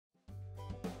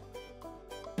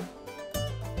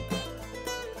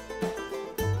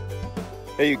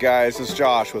Hey you guys, it's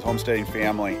Josh with Homesteading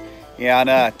Family, and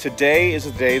today is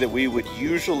the day that we would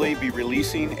usually be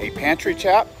releasing a pantry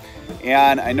chat.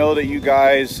 And I know that you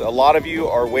guys, a lot of you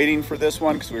are waiting for this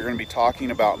one because we're going to be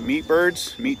talking about meat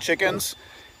birds, meat chickens,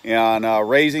 and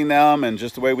raising them and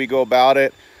just the way we go about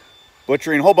it,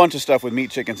 butchering a whole bunch of stuff with meat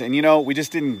chickens. And you know, we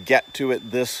just didn't get to it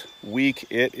this week.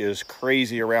 It is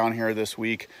crazy around here this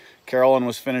week. Carolyn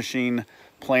was finishing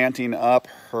planting up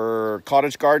her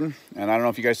cottage garden, and I don't know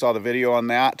if you guys saw the video on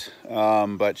that,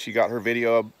 but she got her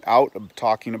video out of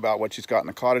talking about what she's got in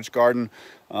the cottage garden.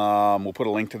 We'll put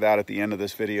a link to that at the end of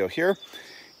this video here.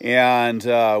 And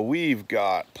we've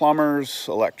got plumbers,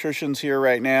 electricians here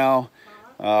right now,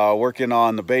 working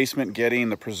on the basement, getting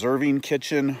the preserving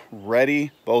kitchen ready,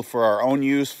 both for our own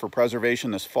use for preservation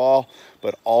this fall,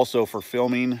 but also for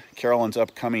filming Carolyn's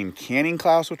upcoming canning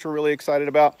class, which we're really excited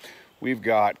about. We've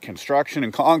got construction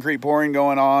and concrete pouring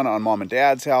going on Mom and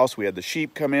Dad's house. We had the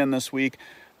sheep come in this week.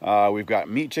 We've got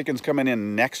meat chickens coming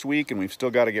in next week, and we've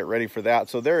still got to get ready for that.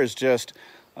 So there is just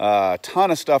a ton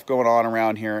of stuff going on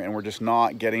around here, and we're just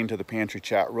not getting to the pantry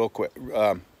chat real quick.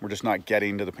 We're just not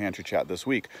getting to the pantry chat this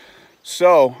week.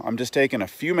 So I'm just taking a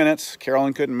few minutes.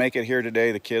 Carolyn couldn't make it here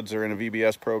today. The kids are in a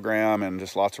VBS program and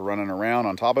just lots of running around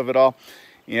on top of it all.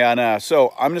 And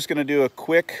so I'm just going to do a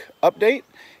quick update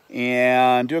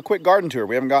and do a quick garden tour.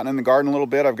 We haven't gotten in the garden a little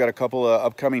bit. I've got a couple of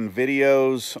upcoming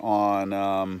videos on,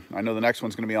 I know the next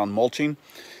one's going to be on mulching,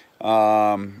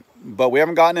 but we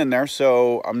haven't gotten in there.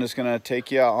 So I'm just going to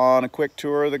take you on a quick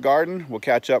tour of the garden. We'll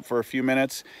catch up for a few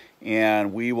minutes,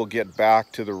 and we will get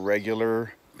back to the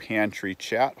regular pantry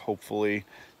chat, hopefully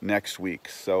next week.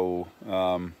 So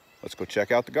let's go check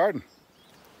out the garden.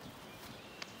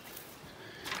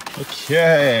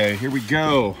 Okay, here we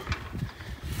go.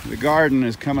 The garden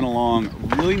is coming along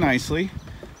really nicely.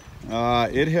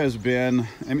 It has been,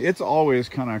 I mean, it's always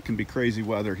kind of can be crazy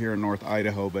weather here in North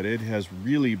Idaho, but it has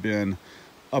really been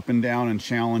up and down and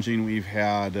challenging. We've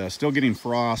had still getting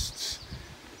frosts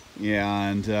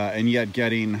and yet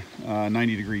getting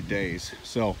 90-degree days.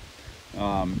 So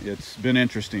it's been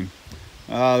interesting.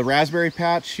 The raspberry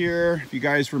patch here, if you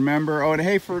guys remember. Oh, and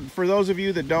hey, for those of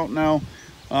you that don't know,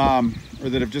 or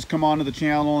that have just come onto the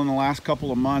channel in the last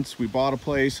couple of months, we bought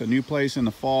a new place in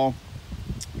the fall,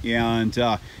 and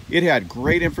it had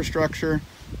great infrastructure.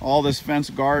 All this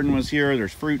fenced garden was here.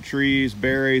 There's fruit trees,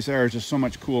 berries, there's just so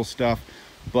much cool stuff.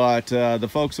 But the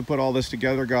folks that put all this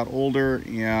together got older,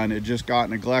 and it just got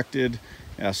neglected.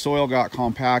 Soil got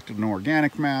compacted in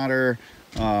organic matter.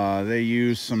 They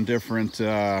used some different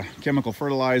chemical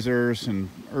fertilizers and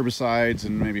herbicides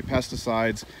and maybe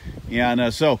pesticides,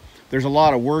 and so there's a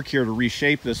lot of work here to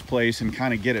reshape this place and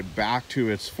kind of get it back to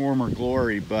its former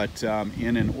glory, but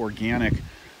in an organic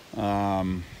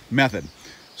method.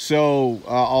 So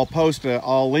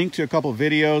I'll link to a couple of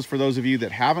videos for those of you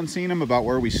that haven't seen them about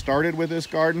where we started with this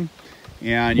garden,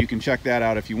 and you can check that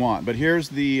out if you want. But here's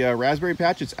the raspberry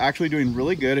patch. It's actually doing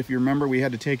really good. If you remember, we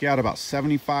had to take out about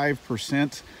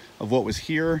 75% of what was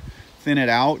here, thin it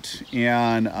out,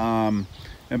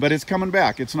 but it's coming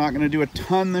back. It's not going to do a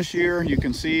ton this year. You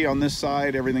can see on this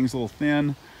side everything's a little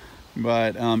thin,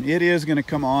 but it is going to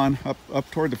come on up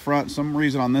toward the front. Some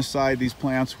reason on this side these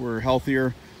plants were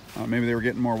healthier. Maybe they were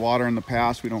getting more water in the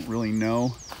past. We don't really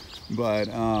know, but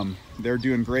they're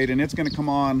doing great, and it's going to come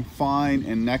on fine.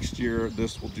 And next year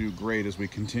this will do great as we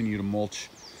continue to mulch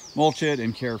it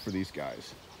and care for these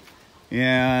guys.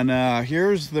 And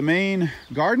here's the main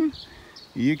garden.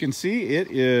 You can see it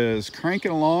is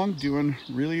cranking along, doing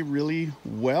really, really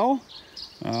well.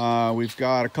 We've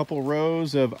got a couple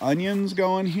rows of onions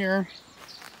going here,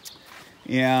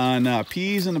 and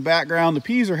peas in the background. The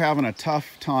peas are having a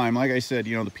tough time. Like I said,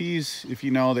 you know, the peas, if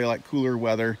you know, they like cooler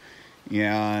weather,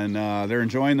 and they're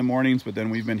enjoying the mornings, but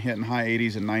then we've been hitting high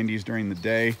 80s and 90s during the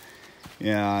day,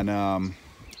 and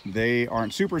they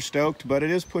aren't super stoked, but it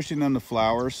is pushing them to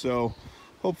flower. So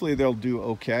hopefully they'll do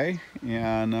okay,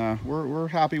 and we're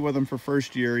happy with them for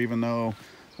first year, even though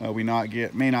we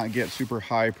may not get super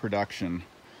high production.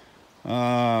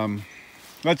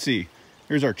 Let's see.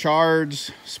 Here's our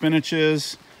chards,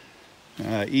 spinaches,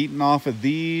 eating off of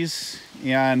these.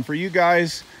 And for you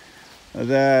guys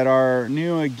that are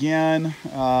new again,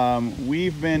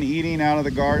 we've been eating out of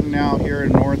the garden now here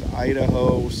in North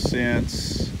Idaho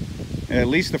since at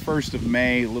least the 1st of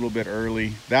May, a little bit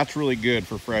early. That's really good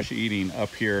for fresh eating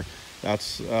up here.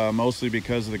 That's mostly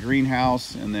because of the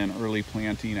greenhouse and then early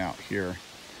planting out here.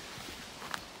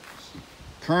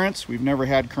 Currants, we've never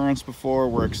had currants before.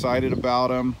 We're excited about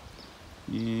them.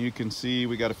 You can see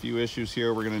we got a few issues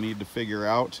here we're going to need to figure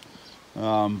out.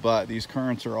 But these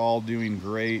currants are all doing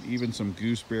great, even some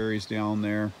gooseberries down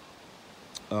there.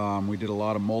 We did a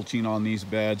lot of mulching on these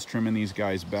beds, trimming these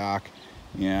guys back,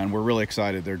 and we're really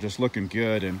excited. They're just looking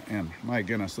good, and my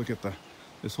goodness, look at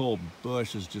this whole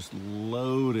bush is just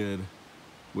loaded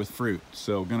with fruit.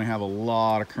 So gonna have a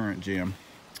lot of currant jam.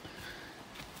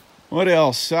 What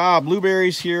else?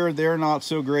 Blueberries here, they're not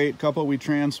so great. A couple we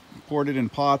transported in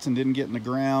pots and didn't get in the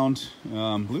ground.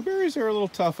 Blueberries are a little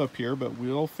tough up here, but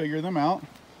we'll figure them out.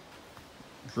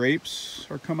 Grapes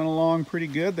are coming along pretty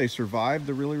good. They survived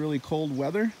the really, really cold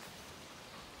weather.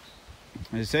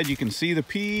 As I said, you can see the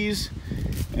peas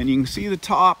and you can see the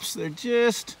tops.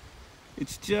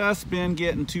 It's just been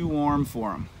getting too warm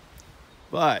for them.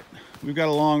 But we've got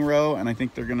a long row and I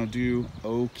think they're gonna do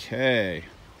okay.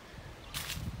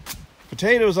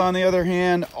 Potatoes, on the other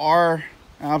hand, are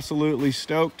absolutely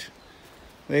stoked.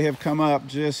 They have come up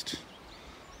just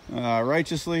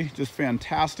righteously, just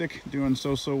fantastic, doing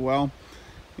so well.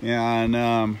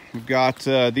 And we've got,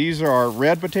 these are our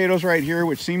red potatoes right here,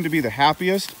 which seem to be the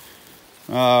happiest.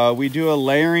 We do a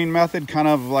layering method, kind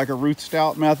of like a root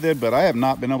stout method, but I have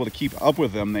not been able to keep up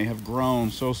with them. They have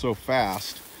grown so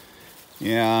fast.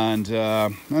 And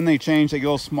then they change, they get a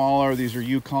little smaller. These are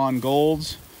Yukon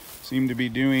Golds. Seem to be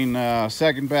doing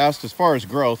second best as far as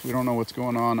growth. We don't know what's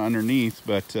going on underneath,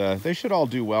 but they should all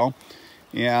do well.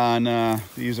 And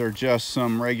these are just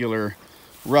some regular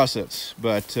russets,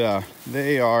 but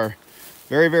they are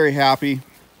very happy.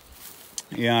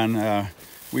 And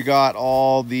we got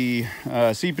all the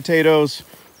seed potatoes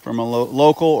from a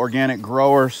local organic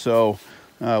grower, so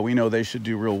we know they should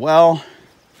do real well.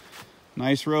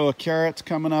 Nice row of carrots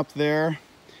coming up there.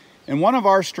 And one of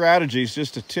our strategies,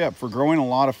 just a tip for growing a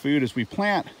lot of food, is we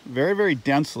plant very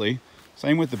densely.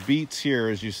 Same with the beets here,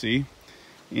 as you see.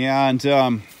 And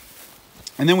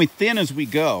then we thin as we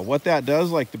go. What that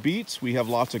does, like the beets, we have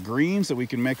lots of greens that we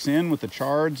can mix in with the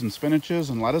chards and spinaches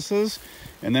and lettuces.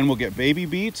 And then we'll get baby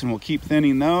beets and we'll keep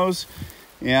thinning those.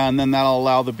 And then that'll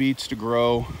allow the beets to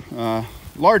grow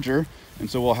larger. And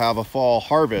so we'll have a fall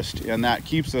harvest. And that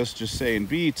keeps us, just saying,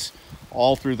 beets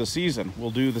all through the season.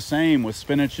 We'll do the same with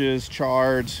spinaches,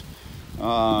 chards,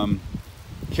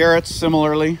 carrots.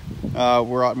 Similarly,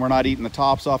 we're not eating the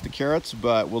tops off the carrots,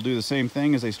 but we'll do the same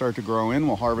thing as they start to grow in.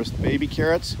 We'll harvest the baby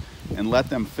carrots and let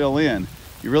them fill in.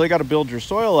 You really got to build your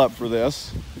soil up for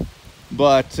this,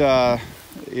 but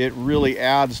it really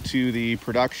adds to the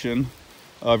production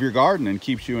of your garden and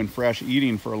keeps you in fresh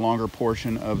eating for a longer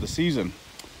portion of the season.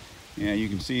 Yeah, you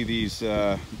can see these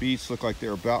beets look like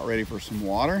they're about ready for some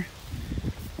water.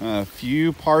 A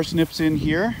few parsnips in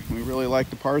here. We really like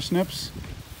the parsnips.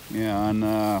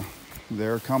 And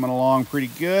they're coming along pretty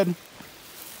good.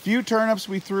 Few turnips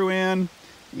we threw in,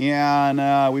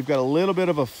 and we've got a little bit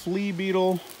of a flea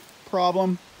beetle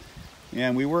problem.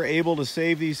 And we were able to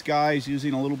save these guys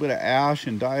using a little bit of ash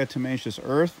and diatomaceous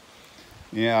earth.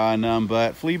 And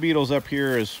but flea beetles up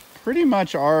here is pretty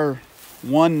much our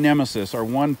one nemesis, our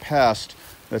one pest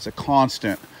that's a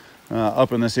constant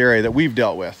up in this area that we've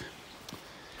dealt with.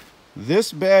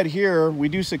 This bed here, we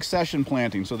do succession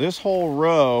planting. So this whole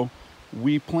row,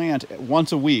 we plant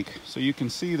once a week. So you can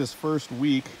see this first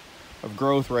week of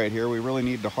growth right here. We really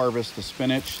need to harvest the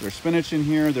spinach. There's spinach in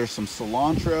here. There's some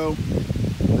cilantro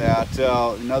that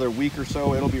another week or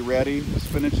so, it'll be ready. The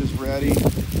spinach is ready.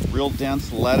 Real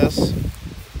dense lettuce.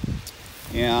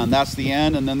 And that's the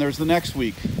end. And then there's the next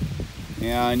week.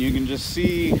 And you can just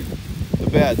see the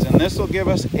beds. And this will give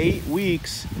us 8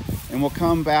 weeks. And we'll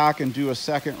come back and do a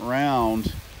second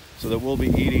round so that we'll be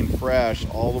eating fresh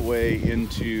all the way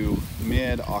into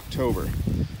mid-October.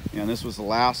 And this was the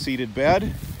last seeded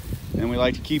bed. And we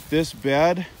like to keep this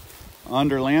bed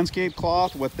under landscape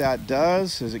cloth. What that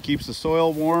does is it keeps the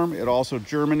soil warm. It also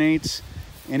germinates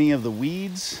any of the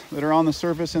weeds that are on the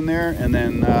surface in there and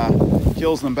then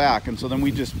kills them back. And so then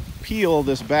we just peel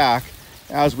this back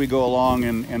as we go along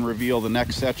and reveal the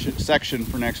next section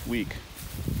for next week.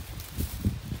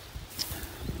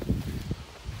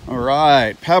 All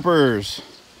right, peppers.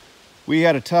 We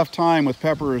had a tough time with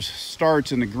peppers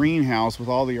starts in the greenhouse with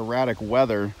all the erratic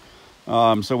weather.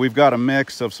 So we've got a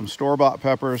mix of some store-bought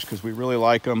peppers because we really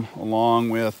like them, along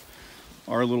with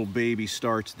our little baby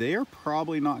starts. They are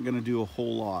probably not going to do a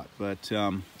whole lot, but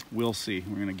we'll see.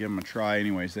 We're going to give them a try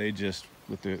anyways. They just,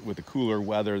 with the cooler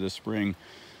weather this spring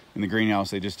in the greenhouse,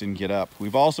 they just didn't get up.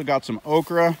 We've also got some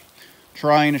okra.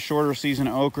 Trying a shorter season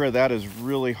okra, that is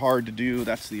really hard to do.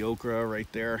 That's the okra right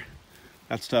there.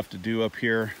 That's tough to do up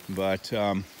here, but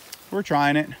we're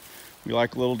trying it. We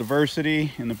like a little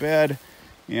diversity in the bed,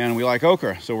 and we like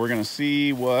okra, so we're gonna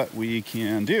see what we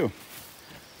can do.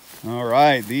 All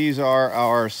right, these are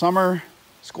our summer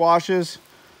squashes.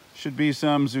 Should be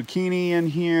some zucchini in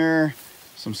here,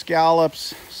 some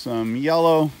scallops, some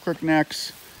yellow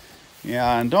crooknecks,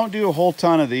 and don't do a whole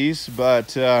ton of these,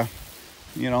 but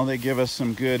you know, they give us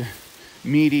some good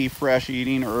meaty fresh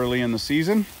eating early in the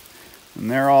season,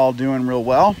 and they're all doing real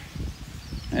well.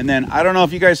 And then I don't know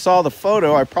if you guys saw the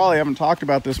photo, I probably haven't talked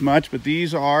about this much, but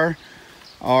these are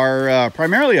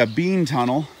primarily a bean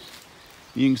tunnel.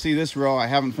 You can see this row I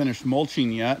haven't finished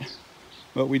mulching yet,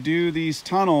 but we do these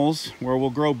tunnels where we'll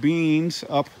grow beans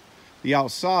up the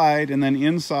outside, and then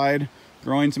inside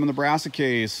growing some of the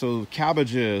brassicas, so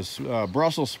cabbages,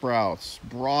 Brussels sprouts,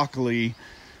 broccoli,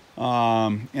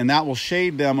 and that will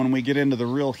shade them when we get into the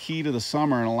real heat of the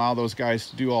summer and allow those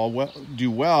guys to do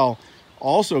well.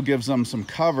 Also gives them some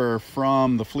cover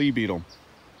from the flea beetle,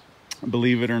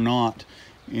 believe it or not,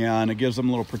 and it gives them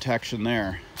a little protection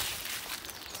there.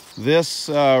 This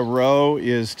row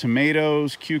is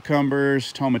tomatoes,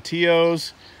 cucumbers,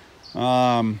 tomatillos.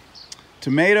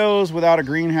 Tomatoes without a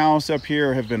greenhouse up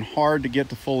here have been hard to get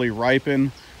to fully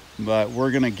ripen, but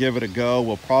we're gonna give it a go.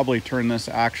 We'll probably turn this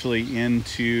actually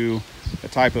into a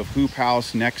type of hoop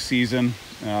house next season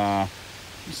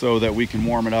so that we can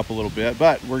warm it up a little bit,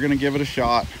 but we're gonna give it a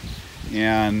shot.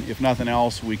 And if nothing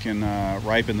else, we can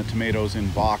ripen the tomatoes in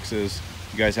boxes.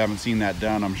 If you guys haven't seen that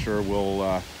done, I'm sure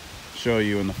we'll show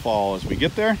you in the fall as we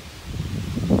get there.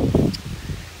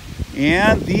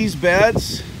 And these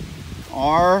beds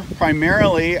are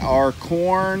primarily our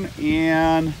corn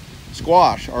and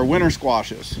squash, our winter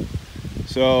squashes.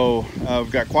 So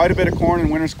we've got quite a bit of corn and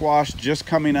winter squash just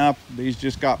coming up. These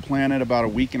just got planted about a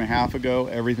week and a half ago.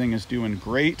 Everything is doing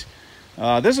great.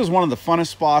 This is one of the funnest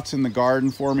spots in the garden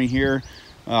for me here.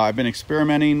 I've been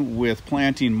experimenting with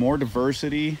planting more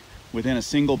diversity within a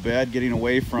single bed, getting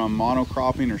away from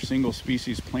monocropping or single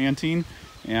species planting,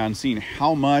 and seeing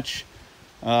how much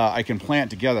I can plant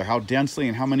together, how densely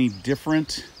and how many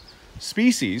different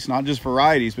species, not just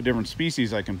varieties, but different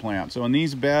species I can plant. So in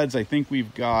these beds, I think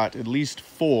we've got at least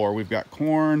 4. We've got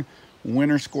corn,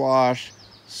 winter squash,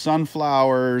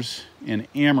 sunflowers, and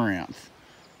amaranth.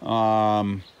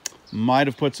 Might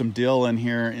have put some dill in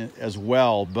here as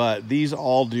well, but these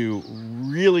all do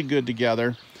really good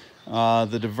together.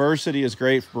 The diversity is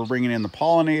great for bringing in the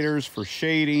pollinators, for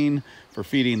shading, for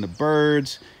feeding the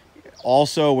birds.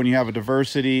 Also, when you have a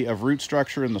diversity of root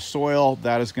structure in the soil,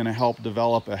 that is going to help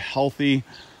develop a healthy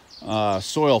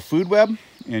soil food web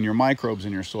and your microbes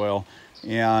in your soil.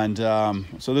 And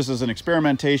so this is an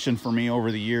experimentation for me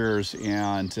over the years,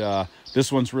 and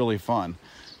this one's really fun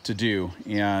to do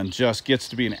and just gets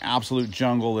to be an absolute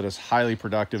jungle that is highly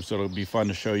productive. So it'll be fun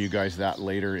to show you guys that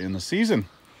later in the season.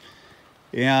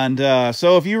 And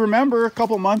so if you remember a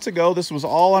couple months ago, this was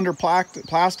all under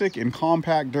plastic and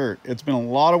compact dirt. It's been a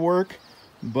lot of work,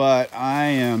 but I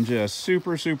am just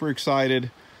super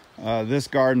excited. This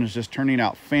garden is just turning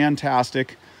out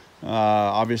fantastic.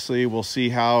 Obviously, we'll see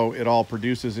how it all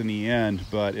produces in the end,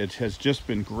 but it has just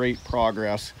been great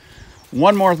progress.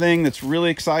 One more thing that's really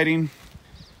exciting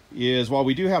is while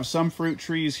we do have some fruit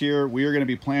trees here, we are going to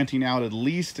be planting out at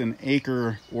least an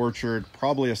acre orchard,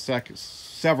 probably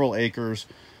several acres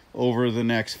over the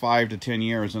next 5 to 10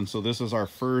 years. And so this is our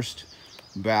first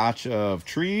batch of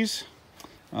trees,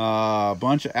 a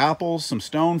bunch of apples, some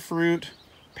stone fruit,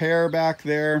 pear back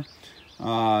there.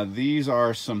 These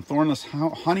are some thornless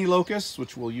honey locusts,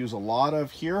 which we'll use a lot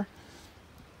of here.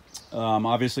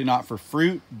 Obviously not for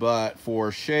fruit, but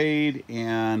for shade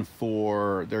and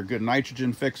they're good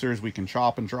nitrogen fixers. We can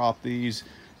chop and drop these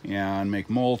and make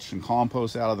mulch and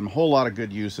compost out of them. A whole lot of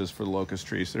good uses for the locust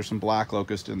trees. There's some black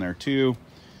locust in there too.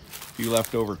 A few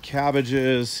leftover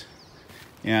cabbages.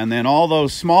 And then all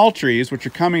those small trees, which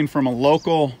are coming from a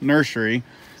local nursery,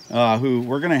 who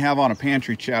we're going to have on a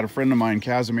pantry chat. A friend of mine,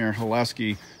 Casimir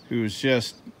Haleski, who's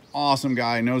just awesome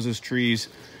guy, knows his trees,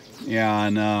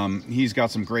 and he's got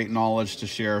some great knowledge to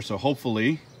share. So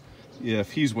hopefully,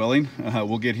 if he's willing,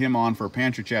 we'll get him on for a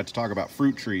pantry chat to talk about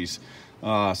fruit trees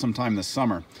sometime this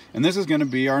summer. And this is going to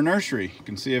be our nursery. You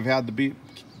can see I've had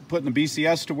putting the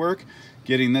BCS to work,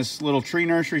 getting this little tree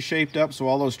nursery shaped up. So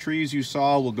all those trees you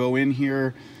saw will go in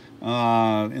here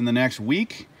in the next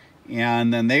week,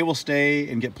 and then they will stay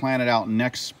and get planted out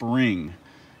next spring.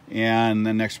 And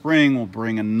then next spring we'll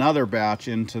bring another batch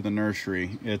into the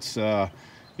nursery.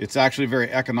 It's actually a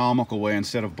very economical way.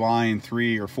 Instead of buying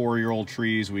 3 or 4-year-old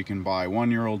trees, we can buy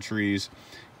 1-year-old trees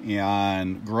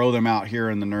and grow them out here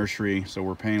in the nursery, so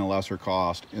we're paying a lesser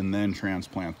cost, and then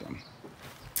transplant them.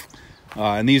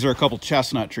 And these are a couple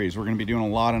chestnut trees. We're going to be doing a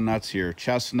lot of nuts here.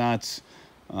 Chestnuts,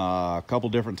 a couple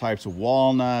different types of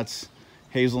walnuts,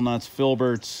 hazelnuts,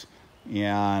 filberts,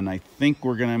 and I think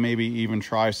we're going to maybe even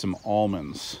try some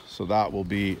almonds. So that will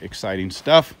be exciting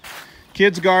stuff.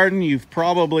 kids garden. You've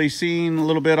probably seen a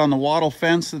little bit on the wattle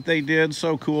fence that they did.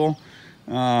 So cool.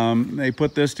 They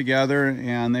put this together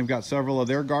and they've got several of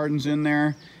their gardens in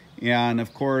there. And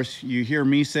of course, you hear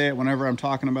me say it whenever I'm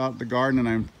talking about the garden, and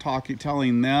I'm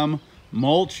telling them,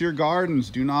 mulch your gardens.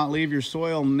 Do not leave your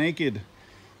soil naked.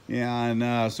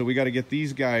 And so we got to get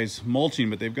these guys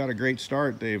mulching, but they've got a great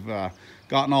start. They've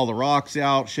gotten all the rocks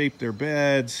out, shaped their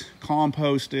beds,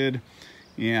 composted,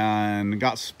 and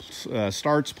got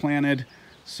starts planted.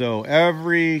 So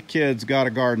every kid's got a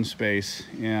garden space,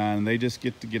 and they just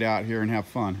get to get out here and have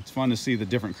fun. It's fun to see the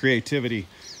different creativity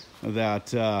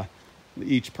that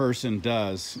each person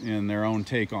does in their own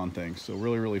take on things. So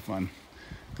really, really fun.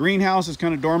 Greenhouse is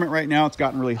kind of dormant right now. It's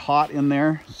gotten really hot in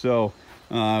there. So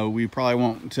we probably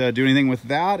won't do anything with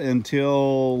that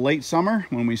until late summer,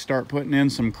 when we start putting in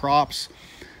some crops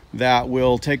that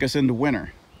will take us into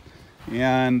winter.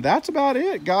 And that's about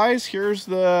it, guys. Here's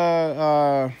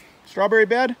the strawberry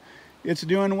bed. It's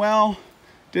doing well.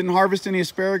 Didn't harvest any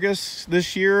asparagus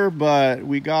this year, but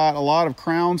we got a lot of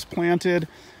crowns planted.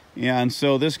 And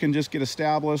so this can just get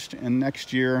established, and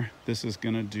next year this is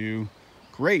gonna do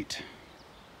great.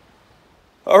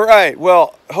 All right,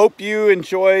 well, hope you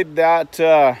enjoyed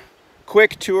that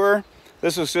quick tour.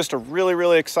 This is just a really,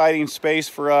 really exciting space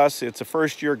for us. It's a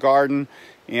first-year garden,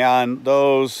 and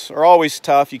those are always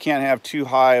tough. You can't have too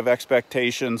high of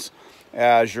expectations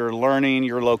as you're learning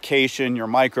your location, your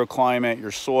microclimate,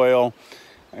 your soil,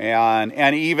 and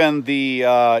even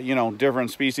the you know,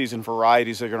 different species and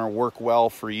varieties that are going to work well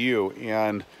for you.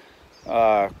 And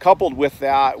coupled with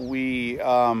that, we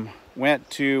bought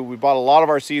a lot of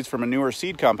our seeds from a newer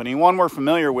seed company, one we're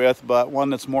familiar with, but one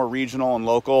that's more regional and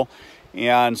local.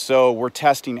 And so we're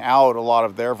testing out a lot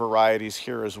of their varieties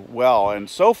here as well. And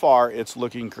so far it's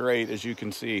looking great, as you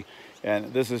can see.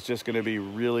 And this is just going to be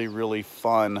really, really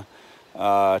fun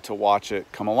to watch it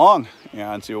come along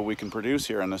and see what we can produce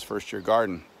here in this first year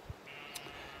garden.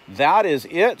 That is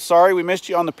it. Sorry we missed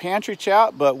you on the pantry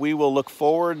chat, but we will look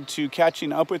forward to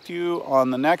catching up with you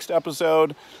on the next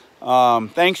episode.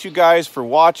 Thanks you guys for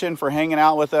watching, for hanging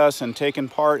out with us and taking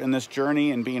part in this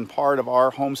journey and being part of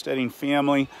our homesteading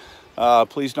family.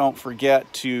 Please don't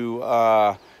forget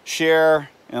to share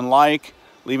and like,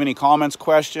 leave any comments,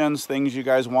 questions, things you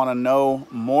guys want to know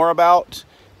more about,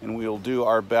 and we will do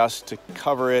our best to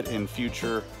cover it in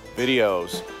future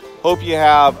videos. Hope you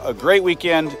have a great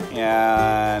weekend,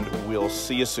 and we'll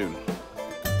see you soon.